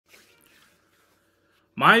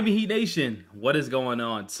Miami Heat Nation, what is going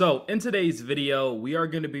on? So in today's video, we are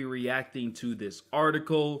going to be reacting to this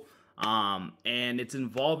article, and it's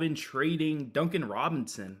involving trading Duncan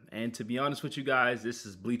Robinson. And to be honest with you guys, this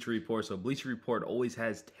is Bleacher Report. So Bleacher Report always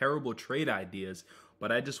has terrible trade ideas,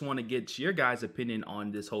 but I just want to get your guys' opinion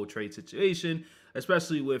on this whole trade situation,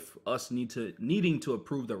 especially with us needing to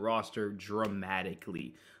improve the roster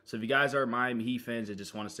dramatically. So if you guys are Miami Heat fans and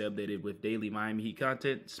just want to stay updated with daily Miami Heat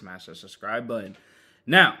content, smash that subscribe button.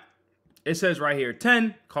 Now, it says right here,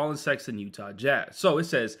 10, Collin Sexton, Utah Jazz. So it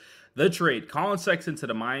says, the trade, Collin Sexton to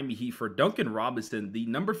the Miami Heat for Duncan Robinson, the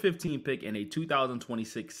number 15 pick and a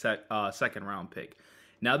 2026 second round pick.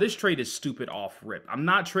 Now, this trade is stupid off rip. I'm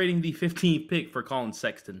not trading the 15th pick for Collin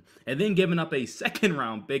Sexton and then giving up a second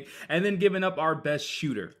round pick and then giving up our best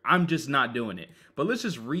shooter. I'm just not doing it. But let's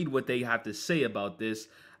just read what they have to say about this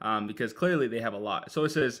because clearly they have a lot. So it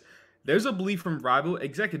says, there's a belief from rival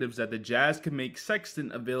executives that the Jazz can make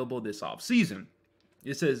Sexton available this offseason.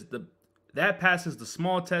 It says that passes the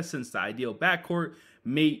small test since the ideal backcourt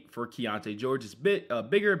mate for Keontae George is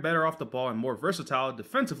bigger, better off the ball, and more versatile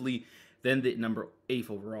defensively than the number 8th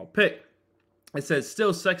overall pick. It says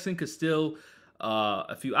still Sexton could steal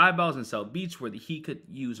a few eyeballs in South Beach where he could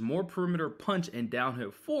use more perimeter punch and downhill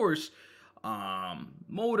force.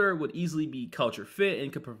 Motor would easily be culture fit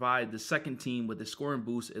and could provide the second team with the scoring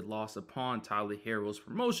boost it lost upon Tyler Herro's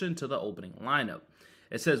promotion to the opening lineup.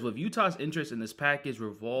 It says with Utah's interest in this package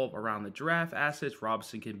revolve around the draft assets,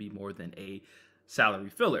 Robinson can be more than a salary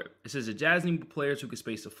filler. It says the Jazz need players who can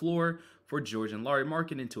space the floor for George and Larry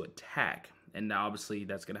marketing to attack. And now, obviously,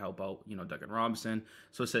 that's going to help out, Duncan Robinson.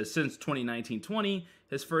 So it says since 2019-20,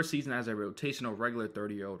 his first season as a rotational regular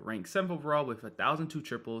 30-year-old ranked 7th overall with 1,002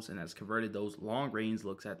 triples and has converted those long-range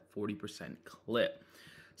looks at 40% clip.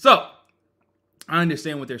 So I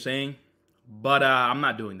understand what they're saying, but I'm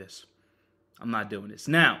not doing this. I'm not doing this.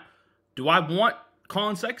 Now, do I want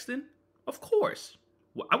Collin Sexton? Of course.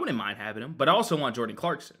 I wouldn't mind having him, but I also want Jordan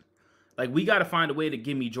Clarkson. Like, we got to find a way to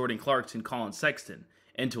give me Jordan Clarkson, Collin Sexton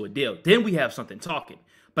into a deal. Then we have something talking.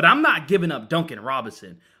 But I'm not giving up Duncan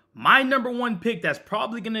Robinson. My number 1 pick that's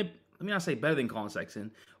probably going to, let me not say better than Collin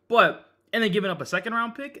Sexton, and then giving up a second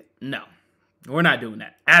round pick? No, we're not doing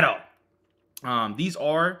that at all. These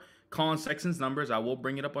are Collin Sexton's numbers. I will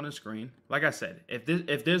bring it up on the screen. Like I said,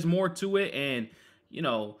 if there's more to it and,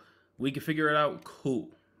 we can figure it out, cool.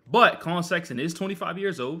 But Collin Sexton is 25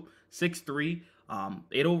 years old, 6'3",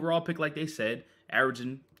 8 overall pick like they said,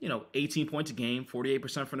 averaging, 18 points a game,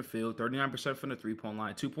 48% from the field, 39% from the three-point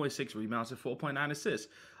line, 2.6 rebounds, and 4.9 assists.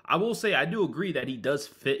 I will say I do agree that he does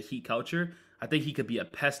fit Heat culture. I think he could be a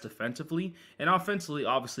pest defensively, and offensively,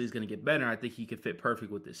 obviously, he's going to get better. I think he could fit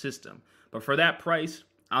perfect with this system. But for that price,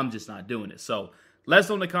 I'm just not doing it. So let us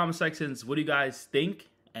know in the comment sections, what do you guys think?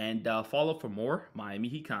 And follow for more Miami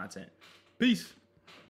Heat content. Peace.